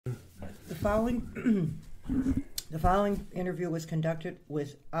following the following interview was conducted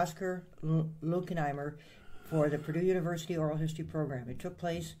with Oscar Luetkemeier for the Purdue University Oral History Program. It took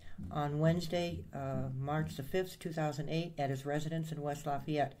place on Wednesday, March the 5th, 2008, at his residence in West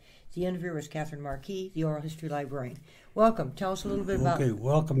Lafayette. The interviewer is Katherine Markee, the oral history librarian. Welcome. Tell us a little bit about... Okay,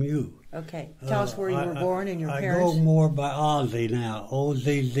 welcome you. Okay. Tell us where you were born and your parents. I go more by Ozzie now,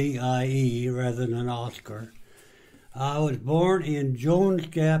 O-Z-Z-I-E, rather than Oscar. I was born in Jones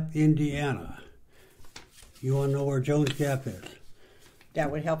Gap, Indiana. You want to know where Jones Gap is?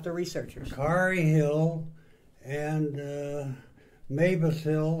 That would help the researchers. Quarry Hill and Mavis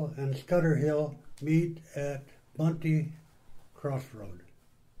Hill and Scudder Hill meet at Bunty Crossroad.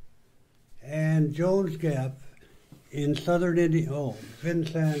 And Jones Gap in southern Indiana,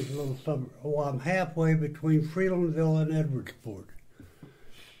 Vincennes, a little suburb. I'm halfway between Freelandville and Edwardsport,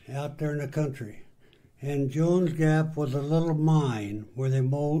 out there in the country. And Jones Gap was a little mine where they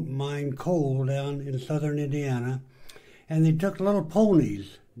mined coal down in southern Indiana. And they took little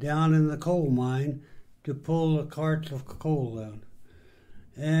ponies down in the coal mine to pull the carts of coal down.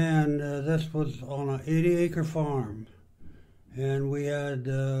 And this was on an 80-acre farm. And we had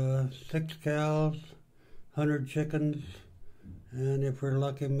 6 cows, 100 chickens, and if we're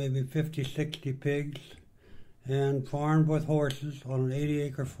lucky, maybe 50, 60 pigs, and farmed with horses on an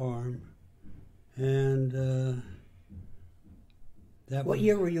 80-acre farm. And that What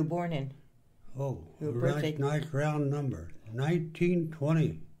year were you born in? Oh, Your a birthday? nice round number,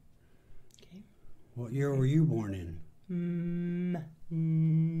 1920. Okay. What year were you born in?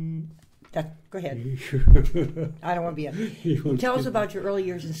 Go ahead. You sure? I don't want to be Tell us about your early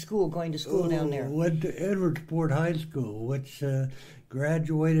years in school, going to school down there. Went to Edwardsport High School, which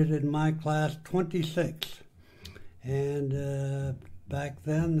graduated in my class 26. And back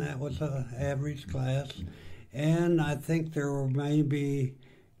then, that was an average class. And I think there were maybe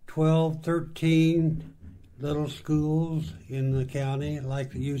 12, 13 little schools in the county,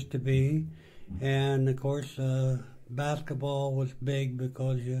 like it used to be. And, of course, basketball was big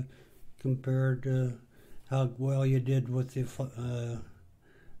because you compared to how well you did with the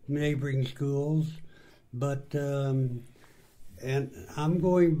neighboring schools. But, and I'm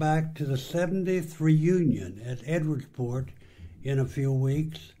going back to the 70th reunion at Edwardsport in a few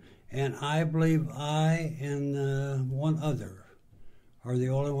weeks, and I believe I and one other are the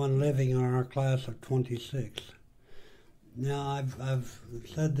only one living in our class of 26. Now, I've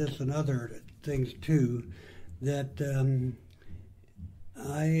said this in other things too, that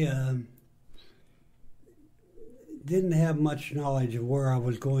I didn't have much knowledge of where I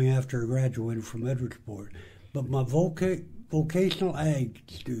was going after I graduated from Edwardsport, but my vocational ag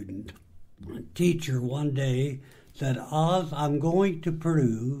student teacher one day said, "Oz, I'm going to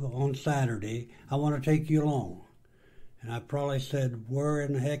Purdue on Saturday. I want to take you along." And I probably said, "Where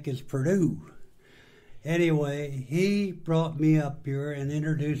in the heck is Purdue?" Anyway, he brought me up here and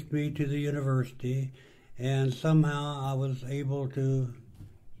introduced me to the university, and somehow I was able to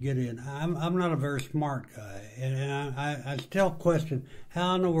get in. I'm not a very smart guy, and I still question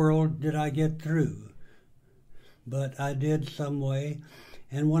how in the world did I get through. But I did some way.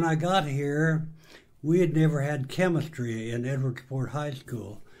 And when I got here, we had never had chemistry in Edwardsport High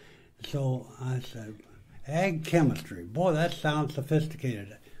School. So I said, ag chemistry, boy, that sounds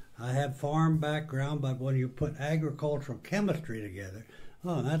sophisticated. I have farm background, but when you put agricultural chemistry together,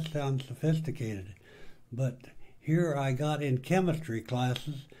 oh, that sounds sophisticated. But here I got in chemistry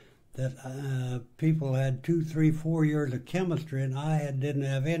classes that people had 2, 3, 4 years of chemistry, and I didn't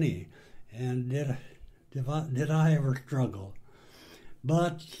have any. And did I ever struggle?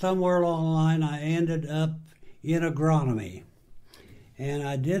 But somewhere along the line, I ended up in agronomy. And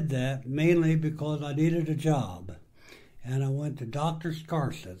I did that mainly because I needed a job. And I went to Dr.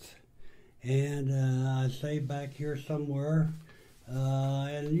 Scarseth. And I say back here somewhere,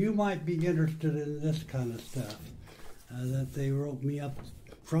 and you might be interested in this kind of stuff, that they wrote me up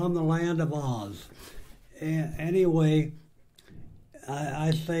from the land of Oz. And anyway,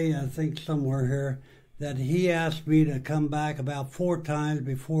 I think somewhere here, that he asked me to come back about 4 times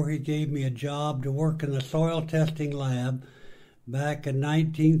before he gave me a job to work in the soil testing lab back in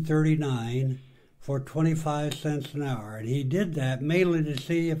 1939 for 25 cents an hour. And he did that mainly to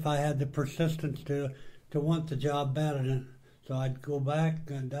see if I had the persistence to want the job bad enough. So I'd go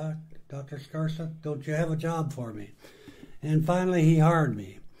back and, Dr. Scarseth, don't you have a job for me? And finally he hired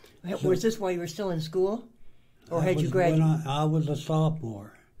me. Was this while you were still in school? Or had you graduated? I was a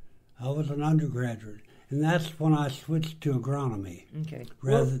sophomore. I was an undergraduate. And that's when I switched to agronomy. Okay.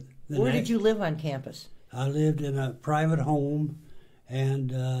 Where did you live on campus? I lived in a private home,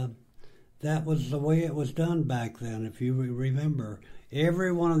 and that was the way it was done back then. If you remember,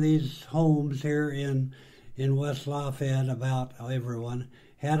 every one of these homes here in West Lafayette, about everyone,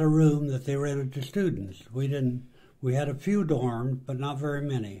 had a room that they rented to students. We had a few dorms, but not very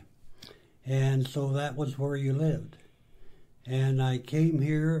many. And so that was where you lived. And I came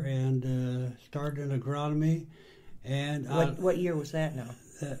here and started in agronomy. And what year was that now?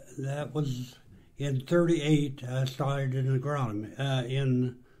 That was in 38. I started in agronomy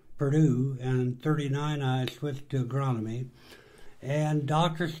in Purdue, and in 39 I switched to agronomy. And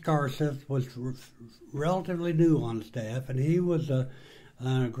Dr. Scarseth was relatively new on staff, and he was an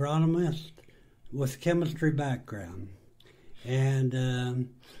agronomist with chemistry background. And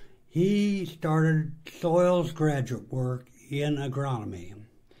he started soils graduate work in agronomy.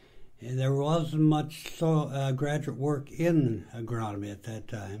 And there wasn't much graduate work in agronomy at that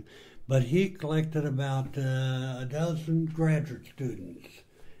time, but he collected about a dozen graduate students.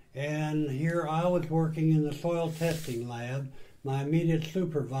 And here I was working in the soil testing lab. My immediate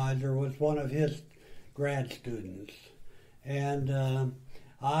supervisor was one of his grad students. And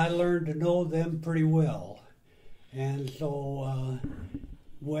I learned to know them pretty well. And so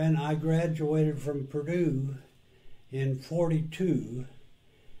when I graduated from Purdue in 42,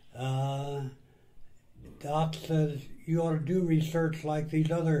 Doc says, you ought to do research like these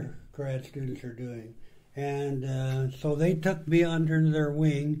other grad students are doing. And so they took me under their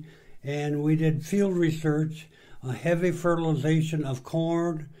wing, and we did field research, a heavy fertilization of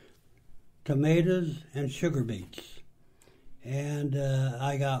corn, tomatoes, and sugar beets. And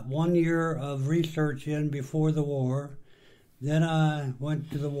I got 1 year of research in before the war. Then I went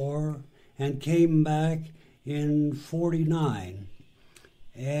to the war and came back in 49.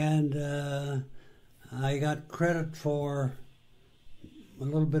 And I got credit for a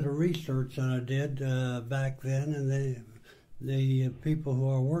little bit of research that I did back then, and the people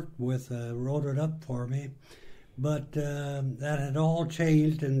who I worked with wrote it up for me. But that had all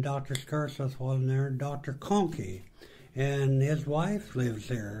changed, and Dr. Scarseth wasn't there, Dr. Conkey, and his wife lives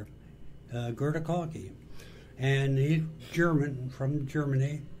there, Gerda Conkey, and he's German, from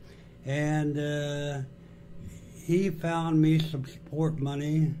Germany, and he found me some support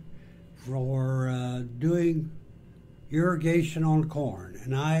money for doing irrigation on corn.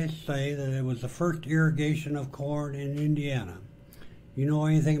 And I say that it was the first irrigation of corn in Indiana. You know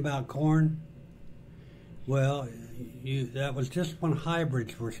anything about corn? Well, that was just when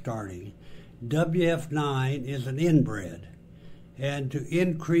hybrids were starting. WF9 is an inbred. And to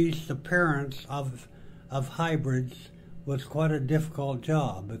increase the parents of hybrids was quite a difficult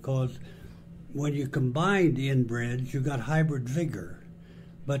job, because when you combined inbreds, you got hybrid vigor.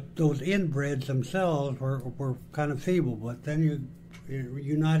 But those inbreds themselves were kind of feeble, but then you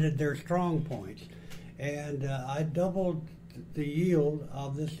united their strong points. And I doubled the yield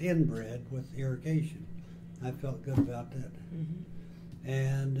of this inbred with irrigation. I felt good about that. Mm-hmm.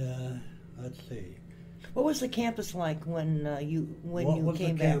 And let's see. What was the campus like when you came back? What was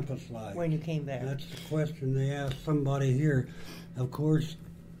the campus like? When you came back? That's the question they asked somebody here. Of course,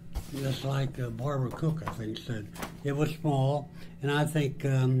 just like Barbara Cook, I think, said, it was small, and I think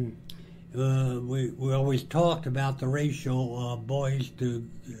we always talked about the ratio of boys to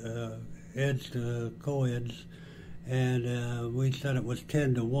eds to co-eds, and we said it was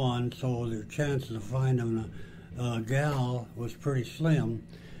 10 to 1, so the chances of finding a gal was pretty slim.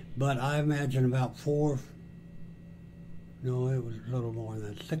 But I imagine about it was a little more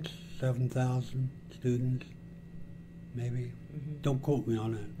than that, 6,000, 7,000 students, maybe. Mm-hmm. Don't quote me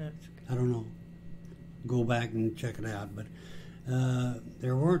on that. I don't know. Go back and check it out. But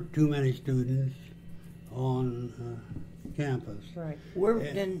there weren't too many students on campus. Right.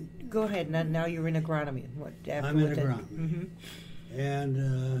 Then go ahead. Now you're in agronomy. I'm in agronomy. Mm-hmm.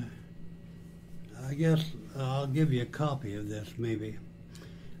 And I guess I'll give you a copy of this, maybe.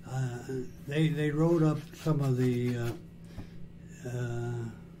 They wrote up some of the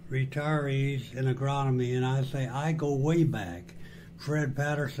retirees in agronomy, and I say I go way back. Fred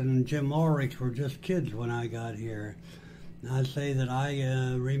Patterson and Jim Ulrich were just kids when I got here. And I say that I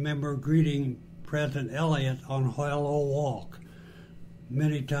remember greeting President Elliott on Hello Walk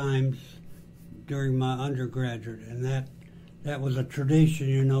many times during my undergraduate, and that was a tradition,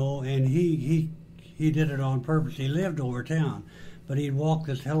 you know, and he did it on purpose. He lived over town, but he'd walk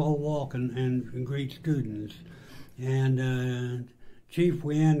this Hello Walk and greet students. And Chief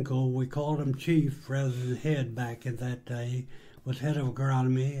Wienko, we called him Chief rather than head back in that day, was head of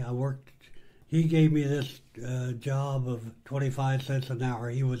agronomy. He gave me this job of 25 cents an hour.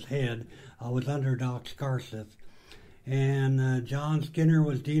 He was head. I was under Doc Scarseth. And John Skinner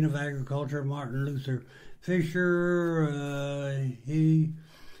was Dean of Agriculture. Martin Luther Fisher, he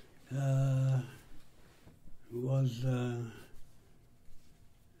was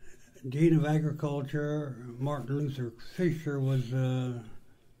Dean of Agriculture. Martin Luther Fisher was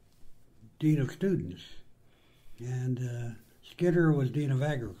Dean of Students. And Skinner was Dean of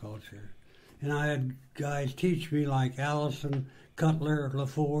Agriculture. And I had guys teach me like Allison Cutler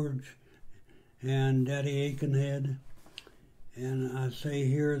LaForge and Daddy Aikenhead. And I say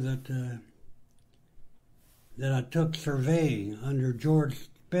here that I took surveying under George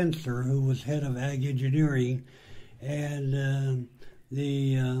Spencer, who was head of Ag Engineering, and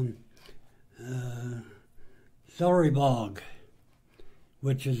the celery bog,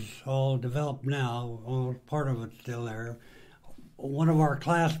 which is all developed now, all part of it's still there. One of our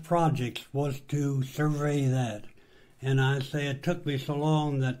class projects was to survey that. And I say it took me so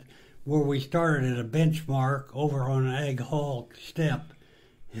long that where we started at a benchmark over on an Ag Hall step,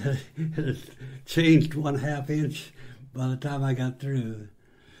 it changed 1/2 inch by the time I got through.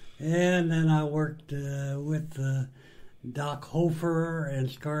 And then I worked with Doc Hofer and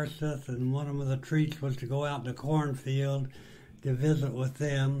Scarseth, and one of the treats was to go out in the cornfield to visit with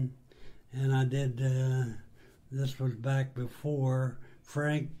them. And I did, this was back before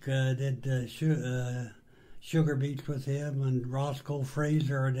Frank did sugar beets with him, and Roscoe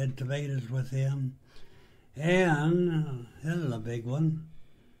Fraser did tomatoes with him. And this is a big one.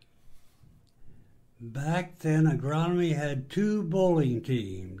 Back then, agronomy had 2 bowling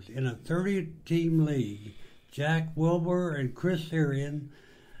teams in a 30-team league. Jack Wilbur and Chris Arian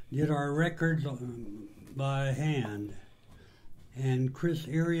did our records by hand. And Chris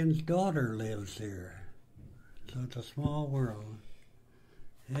Arian's daughter lives here. So it's a small world.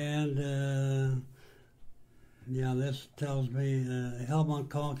 And, yeah, this tells me Helmut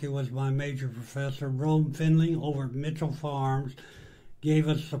Conkey was my major professor. Rome Finling over at Mitchell Farms gave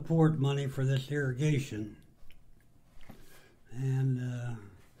us support money for this irrigation. And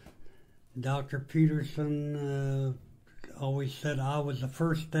Dr. Peterson always said I was the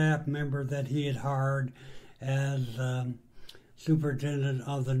first staff member that he had hired as superintendent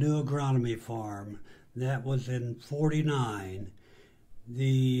of the new agronomy farm. That was in '49.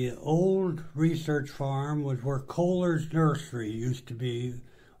 The old research farm was where Kohler's Nursery used to be,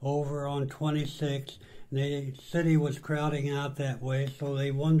 over on 26. The city was crowding out that way, so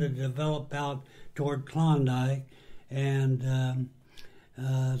they wanted to develop out toward Klondike. And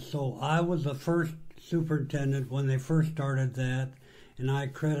so I was the first superintendent when they first started that, and I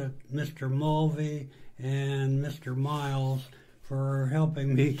credit Mr. Mulvey and Mr. Miles for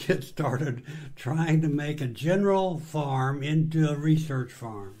helping me get started trying to make a general farm into a research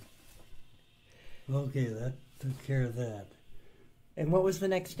farm. Okay, that took care of that. And what was the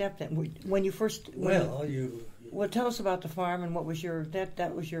next step then? When you first... Well, tell us about the farm and what was your...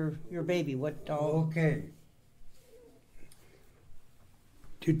 That was your baby. What all... Okay.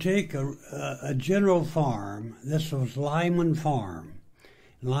 To take a general farm, this was Lyman Farm.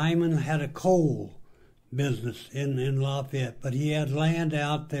 Lyman had a coal business in Lafayette, but he had land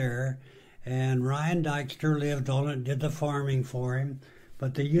out there, and Ryan Dykster lived on it, did the farming for him.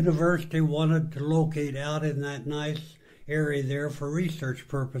 But the university wanted to locate out in that nice area there for research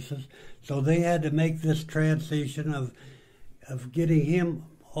purposes, so they had to make this transition of getting him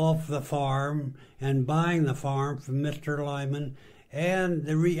off the farm and buying the farm from Mr. Lyman. And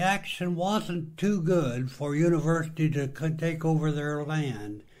the reaction wasn't too good for university to take over their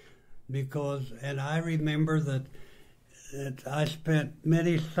land, because, and I remember that I spent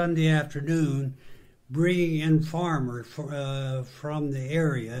many Sunday afternoon bringing in farmers from the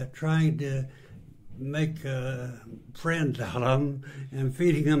area, trying to make friends out of them and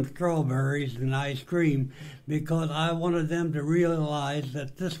feeding them strawberries and ice cream, because I wanted them to realize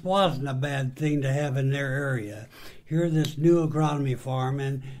that this wasn't a bad thing to have in their area. Here, this new agronomy farm,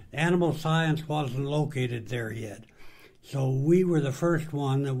 and animal science wasn't located there yet. So we were the first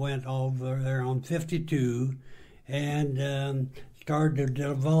one that went over there on 52 and started to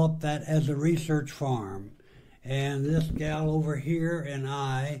develop that as a research farm. And this gal over here and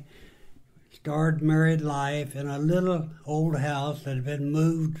I started married life in a little old house that had been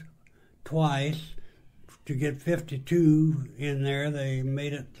moved twice to get 52 in there. They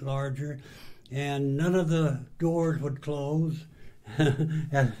made it larger, and none of the doors would close.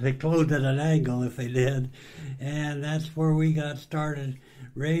 They closed at an angle if they did. And that's where we got started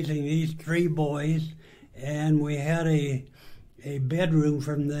raising these 3 boys, and we had a bedroom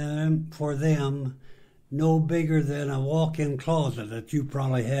for them no bigger than a walk-in closet that you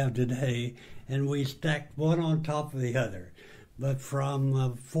probably have today, and we stacked one on top of the other. But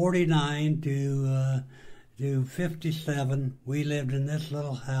from 49 to 57, we lived in this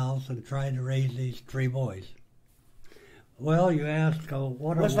little house and tried to raise these 3 boys. Well, you asked,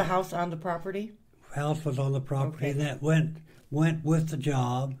 what was the house on the property? House was on the property. Okay. That went with the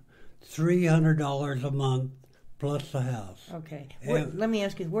job. $300 a month plus the house. Okay. Let me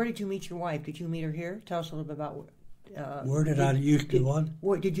ask you, where did you meet your wife? Did you meet her here? Tell us a little bit about... where did I used to what?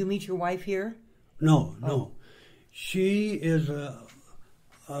 Where, did you meet your wife here? No, no. She is a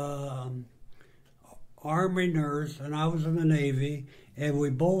Army nurse, and I was in the Navy, and we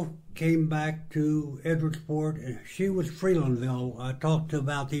both came back to Edwardsport. She was Freelandville. I talked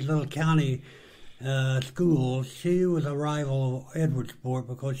about these little county schools. She was a rival of Edwardsport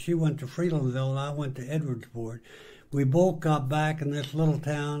because she went to Freelandville and I went to Edwardsport. We both got back in this little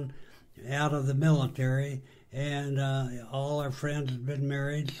town out of the military, and all our friends had been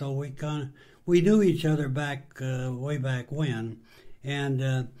married, so we knew each other back way back when,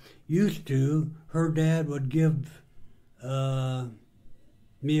 and used to. Her dad would give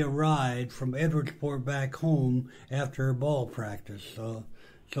me a ride from Edwardsport back home after ball practice,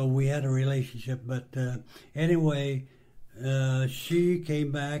 so we had a relationship. But anyway, she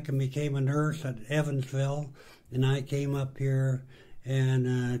came back and became a nurse at Evansville, and I came up here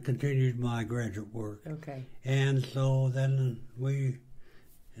and continued my graduate work. Okay. And so then we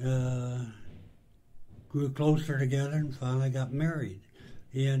grew closer together and finally got married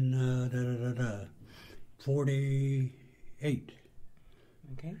in 48.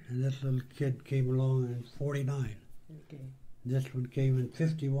 Okay. And this little kid came along in 49. Okay. This one came in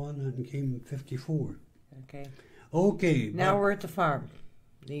 51 and came in 54. Okay. Okay. Now we're at the farm.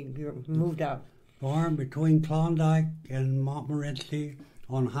 You moved out. Farm between Klondike and Montmorency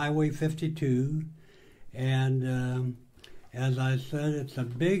on Highway 52. And as I said, it's a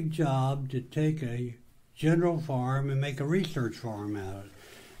big job to take a general farm and make a research farm out of it.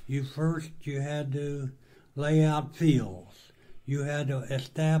 You had to lay out fields. You had to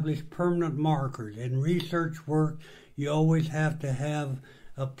establish permanent markers. In research work, you always have to have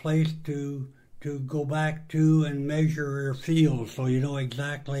a place to go back to and measure your field so you know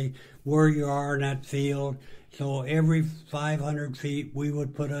exactly where you are in that field. So every 500 feet we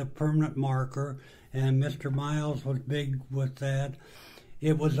would put a permanent marker, and Mr. Miles was big with that.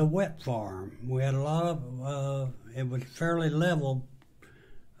 It was a wet farm. We had a lot of, it was fairly level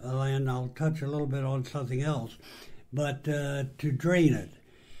land. I'll touch a little bit on something else. But to drain it.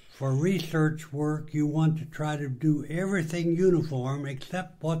 For research work, you want to try to do everything uniform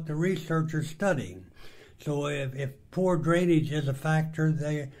except what the researcher's studying. So if poor drainage is a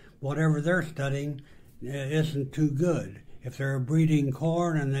factor, whatever they're studying isn't too good. If they're breeding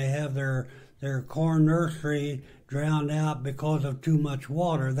corn and they have their corn nursery drowned out because of too much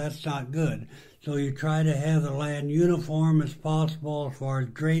water, that's not good. So you try to have the land uniform as possible as far as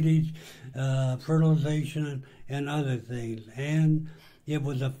drainage, fertilization, and other things. And it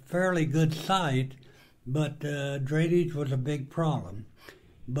was a fairly good site, but drainage was a big problem.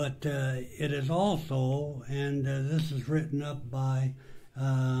 But it is also, and this is written up by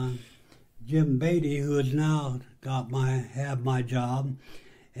Jim Beatty, who has now have my job,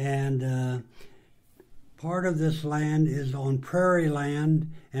 and part of this land is on prairie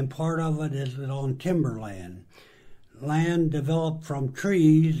land, and part of it is on timberland. Land developed from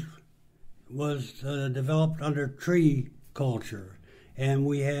trees was developed under tree culture. And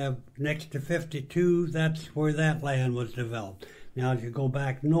we have next to 52, that's where that land was developed. Now, as you go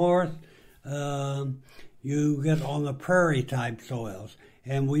back north, you get on the prairie type soils.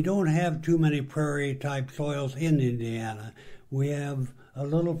 And we don't have too many prairie type soils in Indiana. We have a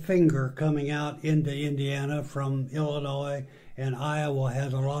little finger coming out into Indiana from Illinois, and Iowa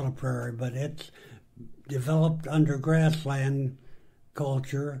has a lot of prairie, but it's developed under grassland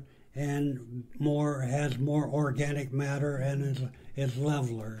culture and has more organic matter and is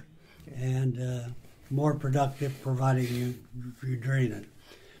leveler and more productive, providing you drain it.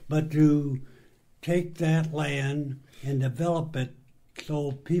 But to take that land and develop it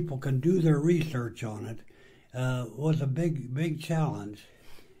so people can do their research on it was a big challenge.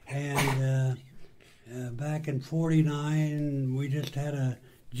 And back in 49, we just had a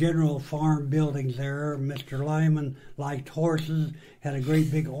general farm buildings there. Mr. Lyman liked horses, had a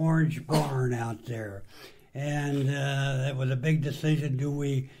great big orange barn out there. And it was a big decision. Do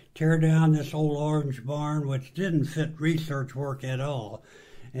we tear down this old orange barn, which didn't fit research work at all?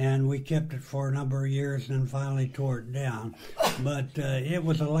 And we kept it for a number of years and then finally tore it down. But it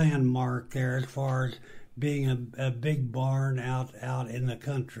was a landmark there as far as being a big barn out in the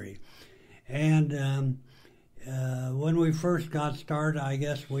country. And when we first got started, I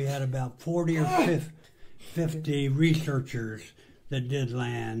guess we had about 40 or 50 researchers that did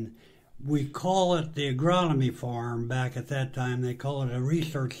land. We call it the agronomy farm back at that time. They call it a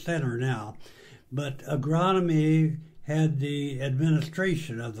research center now. But agronomy had the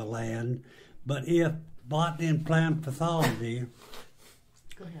administration of the land, but if botany and plant pathology,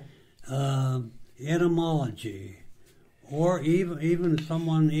 entomology, or even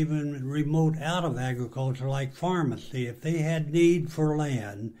someone even remote out of agriculture like pharmacy. If they had need for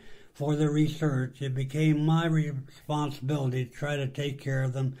land for their research, it became my responsibility to try to take care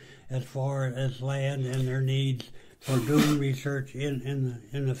of them as far as land and their needs for doing research in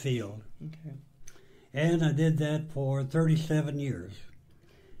the field. Okay. And I did that for 37 years.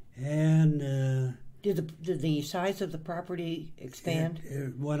 And did the size of the property expand?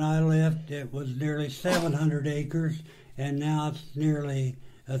 When I left, it was nearly 700 acres, and now it's nearly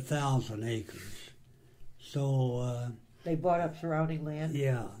 1,000 acres. So they bought up surrounding land?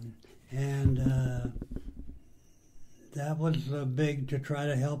 Yeah, and that was big to try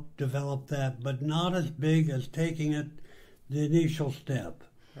to help develop that, but not as big as taking it the initial step.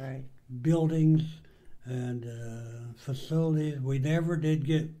 Right. Buildings and facilities. We never did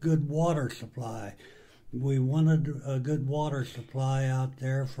get good water supply. We wanted a good water supply out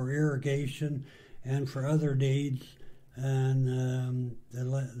there for irrigation and for other needs, and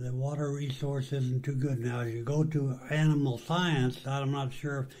the water resource isn't too good now. You go to animal science, I'm not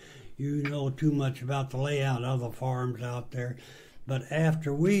sure if you know too much about the layout of the farms out there, but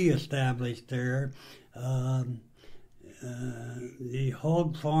after we established there, the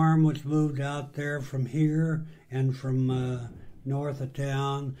hog farm was moved out there from here and from north of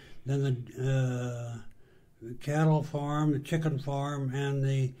town. Then the cattle farm, the chicken farm, and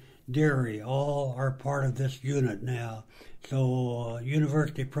the dairy all are part of this unit now. So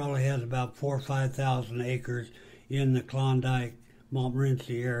university probably has about 4,000 or 5,000 acres in the Klondike,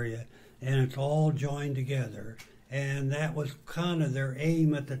 Montmorency area, and it's all joined together. And that was kind of their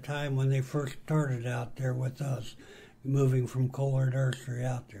aim at the time when they first started out there with us, moving from Kohler Nursery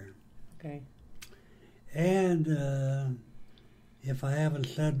out there. Okay. And if I haven't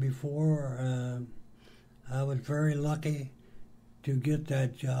said before, I was very lucky to get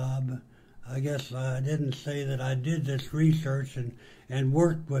that job. I guess I didn't say that I did this research and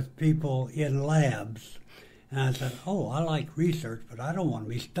worked with people in labs. And I said, oh, I like research, but I don't want to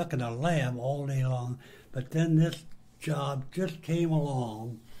be stuck in a lab all day long. But then this job just came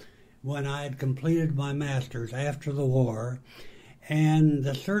along when I had completed my master's after the war, and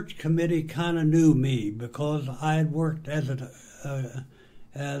the search committee kind of knew me because I had worked as a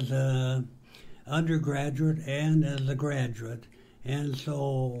undergraduate and as a graduate, and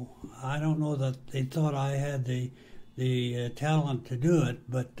so I don't know that they thought I had the talent to do it,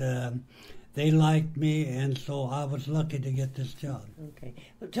 but they liked me, and so I was lucky to get this job. Okay.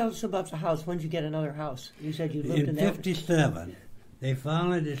 Well, tell us about the house. When did you get another house? You said you lived in that. In 57. They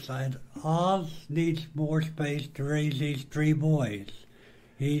finally decided Oz needs more space to raise these 3 boys.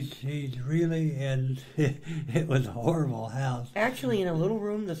 He's really, and it was a horrible house. Actually, in a little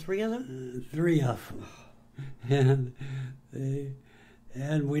room, the 3 of them? 3 of them.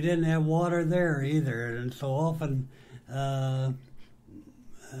 And we didn't have water there either, and so often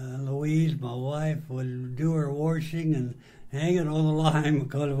Louise, my wife, would do her washing and hang it on the line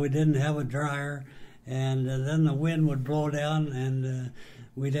because we didn't have a dryer. And then the wind would blow down, and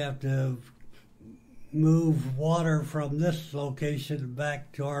we'd have to move water from this location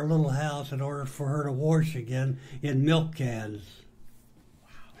back to our little house in order for her to wash again in milk cans. Wow.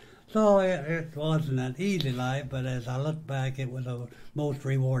 So it wasn't an easy life, but as I look back, it was a most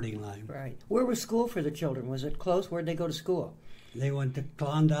rewarding life. Right. Where was school for the children? Was it close? Where'd they go to school? They went to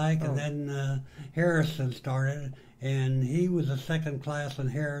Klondike, and then Harrison started, and he was the second class in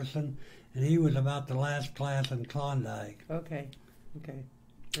Harrison, and he was about the last class in Klondike. Okay. All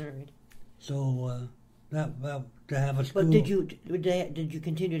right. So that to have a school. But did you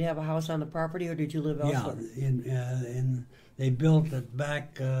continue to have a house on the property, or did you live elsewhere? Yeah, they built it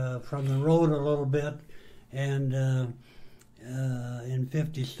back from the road a little bit, and in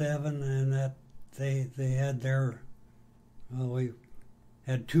 57, and that they had their. Well, we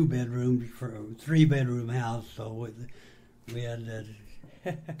had 2 bedrooms for a 3-bedroom house, so we had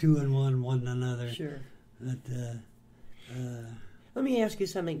 2 in one in another. Sure. But, let me ask you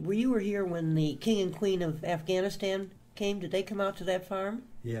something. You were here when the King and Queen of Afghanistan came. Did they come out to that farm?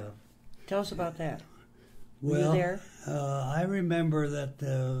 Yeah. Tell us about that. Were you there? I remember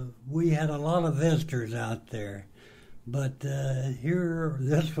that we had a lot of visitors out there. But here,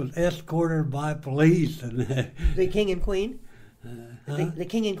 this was escorted by police. And the King and Queen? The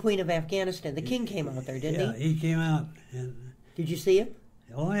King and Queen of Afghanistan. The King came out there, didn't he? Yeah, he came out. And, did you see him?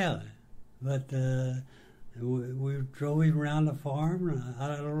 Oh, yeah. But we drove him around the farm. And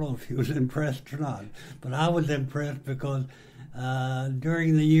I don't know if he was impressed or not. But I was impressed because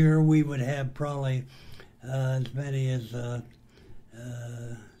during the year we would have probably as many as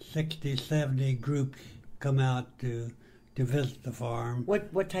 60, 70 groups come out to to visit the farm.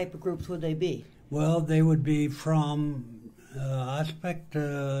 What type of groups would they be? Well, they would be from, I expect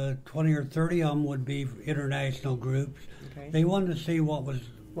 20 or 30 of them would be international groups. Okay. They wanted to see what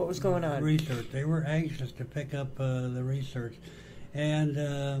was going on. Research. They were anxious to pick up the research.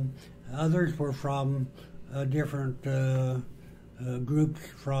 And others were from different groups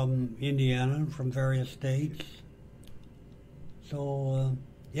from Indiana, from various states. So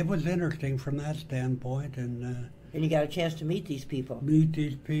it was interesting from that standpoint. And you got a chance to meet these people. Meet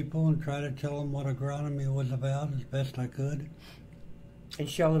these people and try to tell them what agronomy was about as best I could. And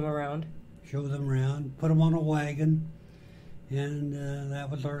show them around? Show them around, put them on a wagon. And that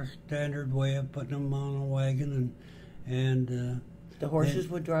was our standard way of putting them on a wagon. And the horses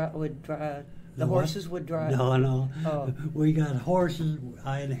would drive. The horses would drive. No. Oh. We got horses.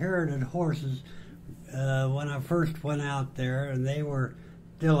 I inherited horses when I first went out there, and they were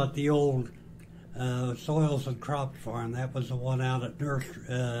still at the old Soils and Crops Farm. That was the one out at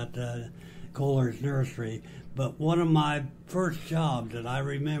Kohler's Nursery. But one of my first jobs that I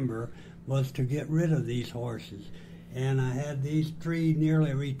remember was to get rid of these horses. And I had these 3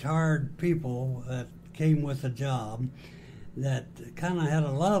 nearly retired people that came with the job that kind of had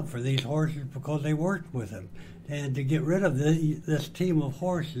a love for these horses because they worked with them. And to get rid of this team of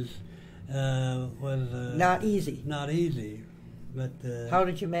horses was not easy. Not easy. But how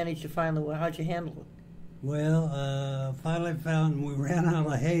did you manage to how'd you handle it? Well, finally found we ran out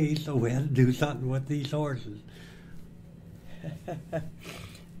of hay, so we had to do something with these horses.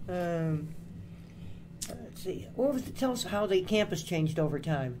 Let's see. Tell us how the campus changed over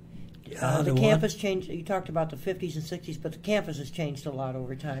time. The campus changed. You talked about the 50s and 60s, but the campus has changed a lot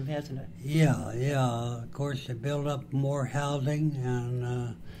over time, hasn't it? Yeah. Of course, they built up more housing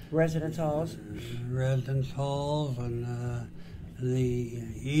and residence halls. And the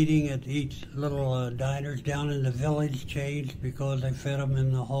eating at each little diners down in the village changed because they fed them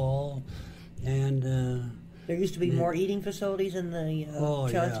in the hall. And there used to be more eating facilities in the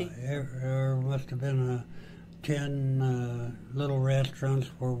Chauncey? Yeah. There must have been 10 little restaurants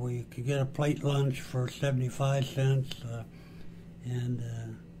where we could get a plate lunch for 75 cents. And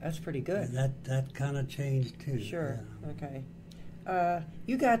that's pretty good. That kind of changed too. Sure. Yeah. Okay.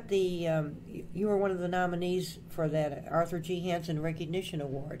 You got you were one of the nominees for that Arthur G. Hansen Recognition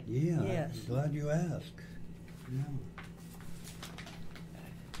Award. Yeah, yes. I'm glad you asked. Yeah.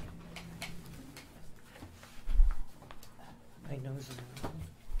 My nose is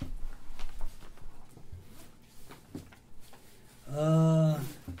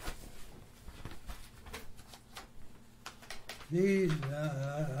these,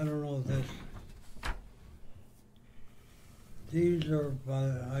 I don't know if these are,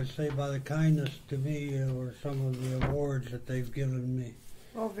 I say by the kindness to me, or some of the awards that they've given me.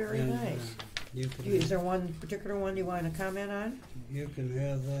 Oh, very nice. Is there one particular one you want to comment on? You can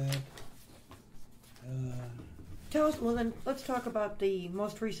have that. Tell us. Well, then let's talk about the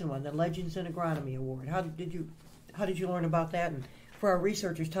most recent one, the Legends in Agronomy Award. How did you learn about that? And for our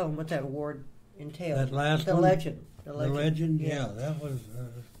researchers, tell them what that award entails. That last one? The Legend. Yeah, that was a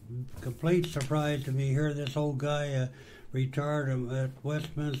complete surprise to me. Here, this old guy retired at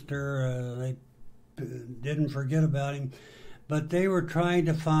Westminster. They didn't forget about him, but they were trying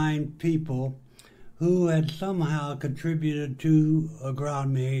to find people who had somehow contributed to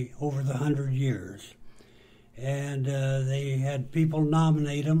agronomy over the 100 years. And they had people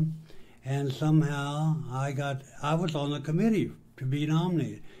nominate them, and somehow I was on the committee to be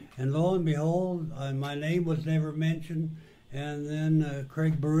nominated. And lo and behold, my name was never mentioned. And then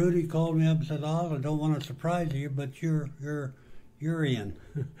Craig Baruti called me up and said, "Oh, I don't want to surprise you, but you're in."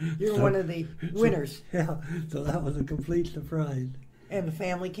 You're one of the winners. So that was a complete surprise. And the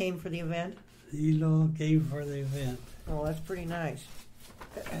family came for the event? These all came for the event. Oh, that's pretty nice.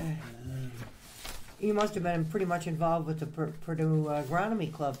 You must have been pretty much involved with the Purdue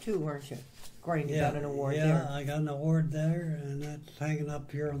Agronomy Club, too, weren't you? According to you got an award there. Yeah, I got an award there, and that's hanging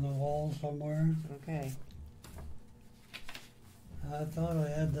up here on the wall somewhere. Okay. I thought I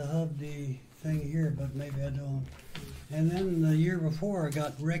had the Hubby thing here, but maybe I don't. And then the year before, I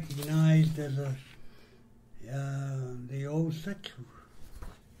got recognized as the 06.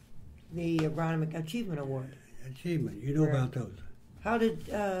 The Agronomic Achievement Award. Achievement, you know about those. How did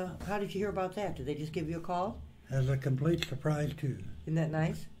you hear about that? Did they just give you a call? As a complete surprise too. Isn't that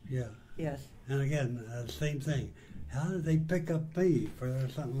nice? Yeah. Yes. And again, same thing. How did they pick up me for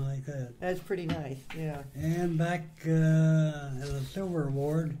something like that? That's pretty nice. Yeah. And back in the Silver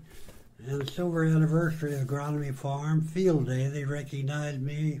Award, and the silver anniversary of Agronomy Farm Field Day, they recognized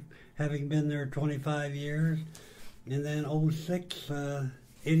me, having been there 25 years. And then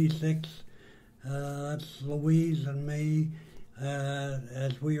 86, That's Louise and me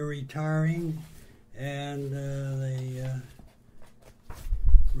as we were retiring, and they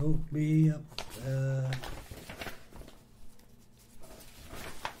wrote me up.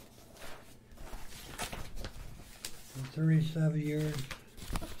 For 37 years.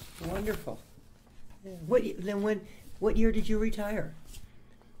 Wonderful. Yeah. What year did you retire?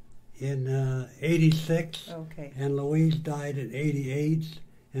 In 86. Okay. And Louise died in 88,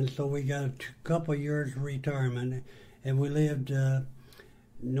 and so we got a couple years of retirement, and we lived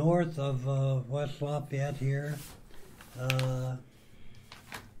north of West Lafayette here.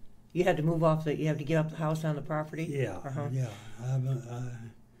 You had to move off you have to give up the house on the property? Yeah, uh-huh. Yeah.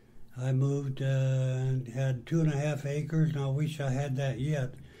 I moved and had 2.5 acres, and I wish I had that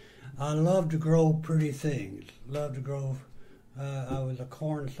yet. I love to grow pretty things. Love to grow. I was a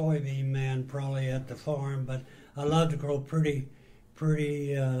corn soybean man probably at the farm, but I love to grow pretty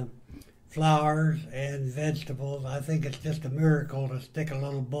flowers and vegetables. I think it's just a miracle to stick a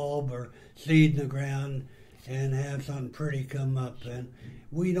little bulb or seed in the ground and have something pretty come up. And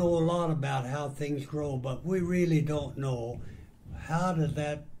we know a lot about how things grow, but we really don't know how does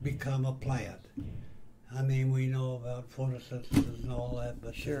that become a plant. I mean, we know about photosynthesis and all that,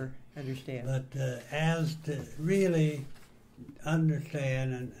 but sure, understand. But as to really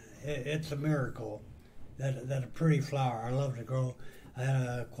understand, and it's a miracle that a pretty flower. I love to grow. I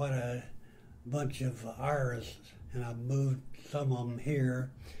had quite a bunch of iris, and I moved some of them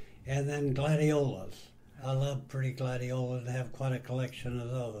here, and then gladiolas. I love pretty gladiolas and have quite a collection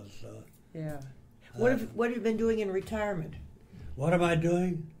of those. So. Yeah. What have you been doing in retirement? What am I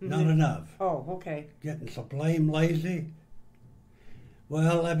doing? Mm-hmm. Not enough. Oh, okay. Getting so blame lazy.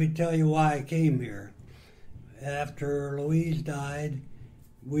 Well, let me tell you why I came here. After Louise died,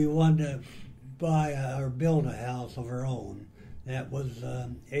 we wanted to buy or build a house of our own. That was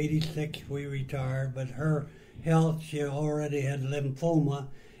 86, we retired, but her health, she already had lymphoma,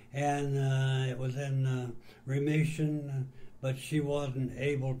 and it was in remission, but she wasn't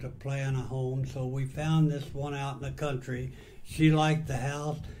able to plan a home, so we found this one out in the country. She liked the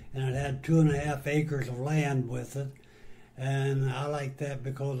house, and it had 2.5 acres of land with it, and I liked that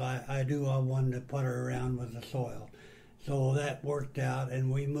because I wanted to put her around with the soil. So that worked out,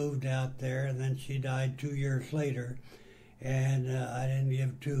 and we moved out there, and then she died 2 years later, and I didn't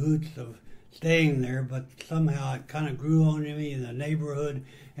give two hoots of staying there, but somehow it kind of grew on me in the neighborhood,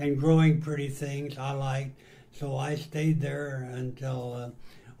 and growing pretty things I liked, so I stayed there until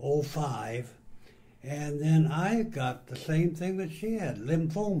 05, and then I got the same thing that she had,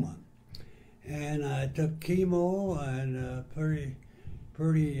 lymphoma. And I took chemo and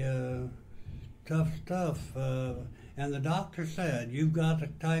pretty tough stuff. And the doctor said, you've got a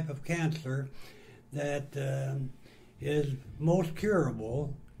type of cancer that is most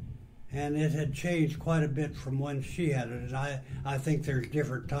curable, and it had changed quite a bit from when she had it. And I think there's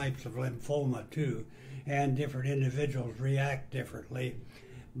different types of lymphoma too, and different individuals react differently.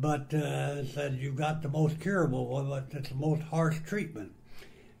 But said, you've got the most curable one, but it's the most harsh treatment.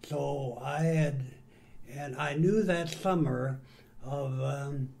 So I knew that summer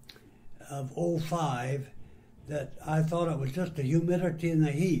of 05 that I thought it was just the humidity and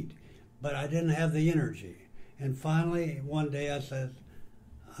the heat, but I didn't have the energy. And finally, one day I said,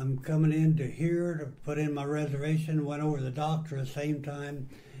 I'm coming in here to put in my reservation, went over to the doctor at the same time,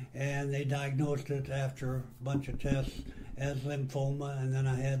 and they diagnosed it after a bunch of tests as lymphoma, and then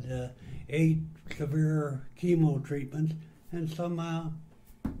I had 8 severe chemo treatments, and somehow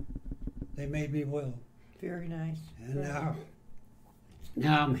they made me well. Very nice. And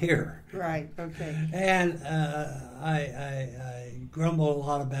now I'm here. Right, okay. And I grumble a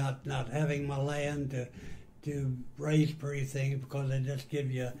lot about not having my land to raise pretty things because they just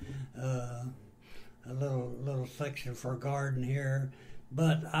give you a little section for a garden here.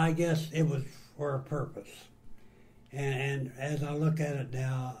 But I guess it was for a purpose. And as I look at it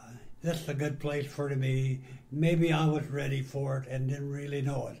now, this is a good place for me. Maybe I was ready for it and didn't really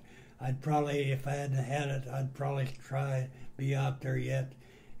know it. I'd probably, if I hadn't had it, I'd probably try be out there yet.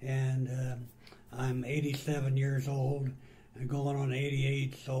 And I'm 87 years old and going on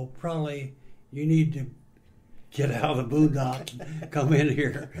 88, so probably you need to get out of the boondocks and come in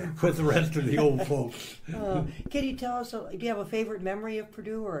here with the rest of the old folks. Can you tell us, do you have a favorite memory of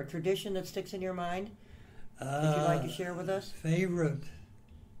Purdue or a tradition that sticks in your mind that you'd like to share with us? Favorite?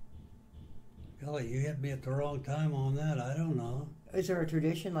 Golly, you hit me at the wrong time on that. I don't know. Is there a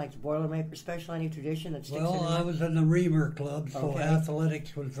tradition, like Boilermaker Special, any tradition that sticks in your mind? Well, I was in the Reamer Club, so Okay.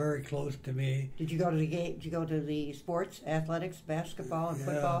 Athletics was very close to me. Did you go to the game? Did you go to the sports, athletics, basketball, and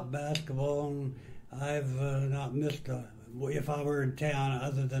football? Yeah, basketball. And I've not missed if I were in town,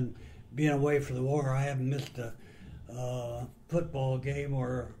 other than being away from the war, I haven't missed a football game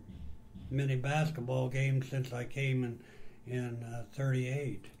or many basketball games since I came in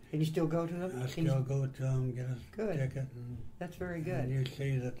 '38. And you still go to them? I still go to them, get a ticket. And, that's very good. And you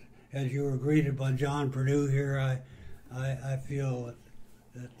see that as you were greeted by John Purdue here, I feel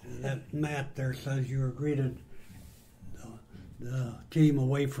that mat there says you were greeted the team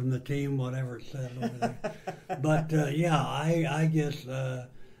away from the team, whatever it said over there. But yeah, I guess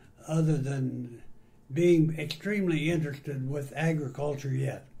other than being extremely interested with agriculture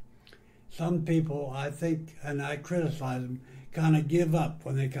yet, some people, I think, and I criticize them, kind of give up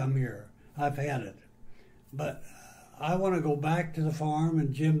when they come here. I've had it. But I want to go back to the farm,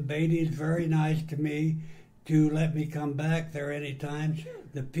 and Jim Beatty is very nice to me to let me come back there anytime. Sure.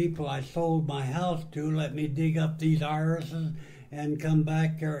 The people I sold my house to let me dig up these irises and come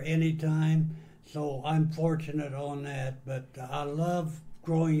back there anytime. So I'm fortunate on that. But I love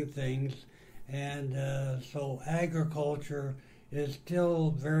growing things, and so agriculture is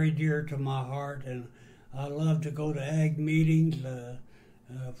still very dear to my heart, and I love to go to ag meetings,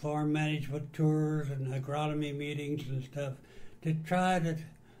 farm management tours and agronomy meetings and stuff to try to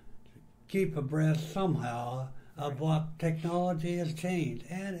keep abreast somehow of what technology has changed.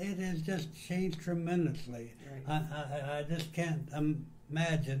 And it has just changed tremendously. Right. I just can't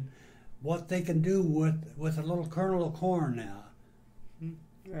imagine what they can do with a little kernel of corn now.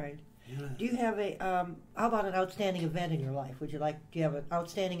 Right. Do you have how about an outstanding event in your life? Do you have an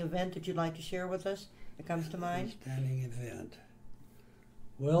outstanding event that you'd like to share with us that comes to mind? Outstanding event.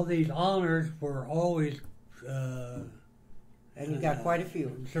 Well, these honors were always... and you've got quite a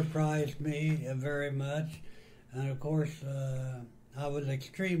few. Surprised me very much. And of course, I was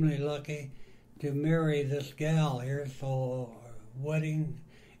extremely lucky to marry this gal here, so wedding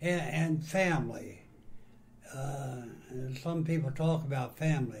and family. Some people talk about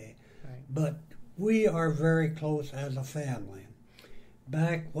family. But we are very close as a family.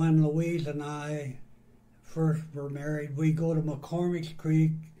 Back when Louise and I first were married, we go to McCormick's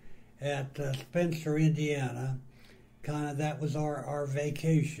Creek at Spencer, Indiana. That was our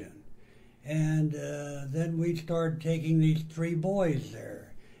vacation. And then we started taking these 3 boys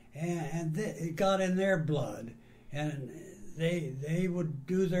there. And it got in their blood. And they would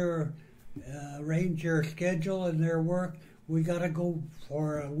do their arrange their schedule and their work. We got to go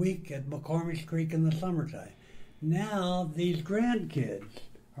for a week at McCormick's Creek in the summertime. Now these grandkids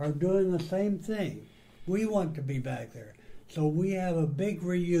are doing the same thing. We want to be back there. So we have a big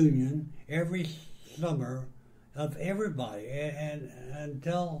reunion every summer of everybody. And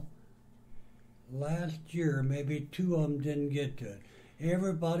until last year, maybe 2 of them didn't get to it.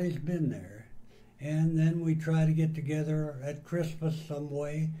 Everybody's been there. And then we try to get together at Christmas some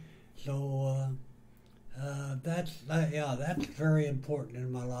way. So... that's very important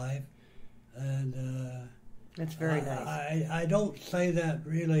in my life, and that's very nice. I don't say that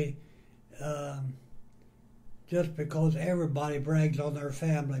really just because everybody brags on their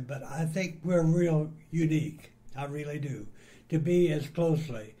family, but I think we're real unique. I really do, to be as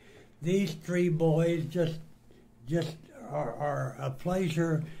closely. These 3 boys just are a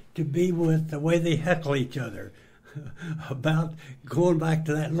pleasure to be with. The way they heckle each other. About going back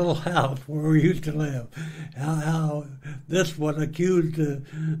to that little house where we used to live, how this one accused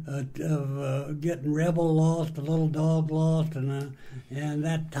of getting Rebel lost, a little dog lost, and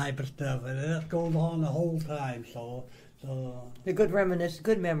that type of stuff, and that goes on the whole time. So the good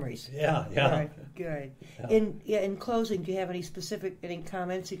good memories. Yeah. Right, good. Yeah. In closing, do you have any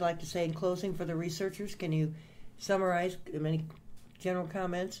comments you'd like to say in closing for the researchers? Can you summarize any general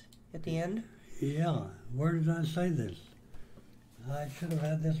comments at the end? Yeah, where did I say this? I should have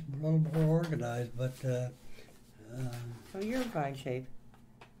had this a little more organized, but... well, you're in fine shape.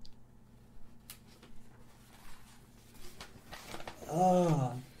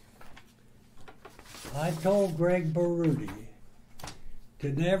 I told Greg Baruti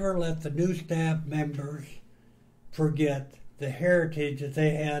to never let the new staff members forget the heritage that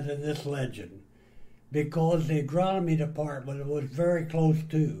they had in this legend, because the agronomy department was very close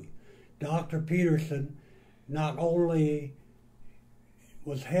to. Dr. Peterson not only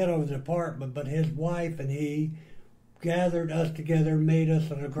was head of the department, but his wife and he gathered us together and made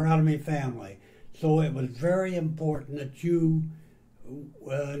us an agronomy family. So it was very important that you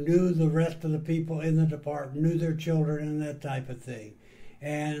knew the rest of the people in the department, knew their children and that type of thing.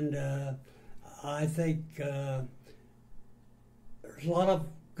 And I think there's a lot of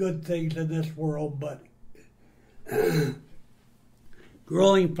good things in this world, but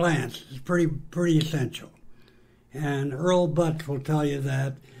growing plants is pretty essential. And Earl Butts will tell you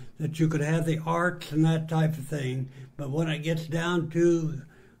that you could have the arts and that type of thing, but when it gets down to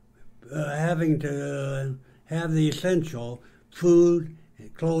having to have the essential food,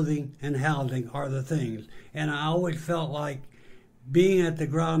 clothing, and housing are the things. And I always felt like being at the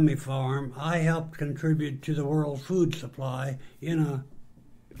agronomy farm, I helped contribute to the world food supply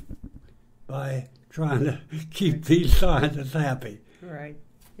by trying to keep these scientists happy. Right.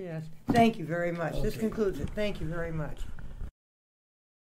 Yes. Thank you very much. Okay. This concludes it. Thank you very much.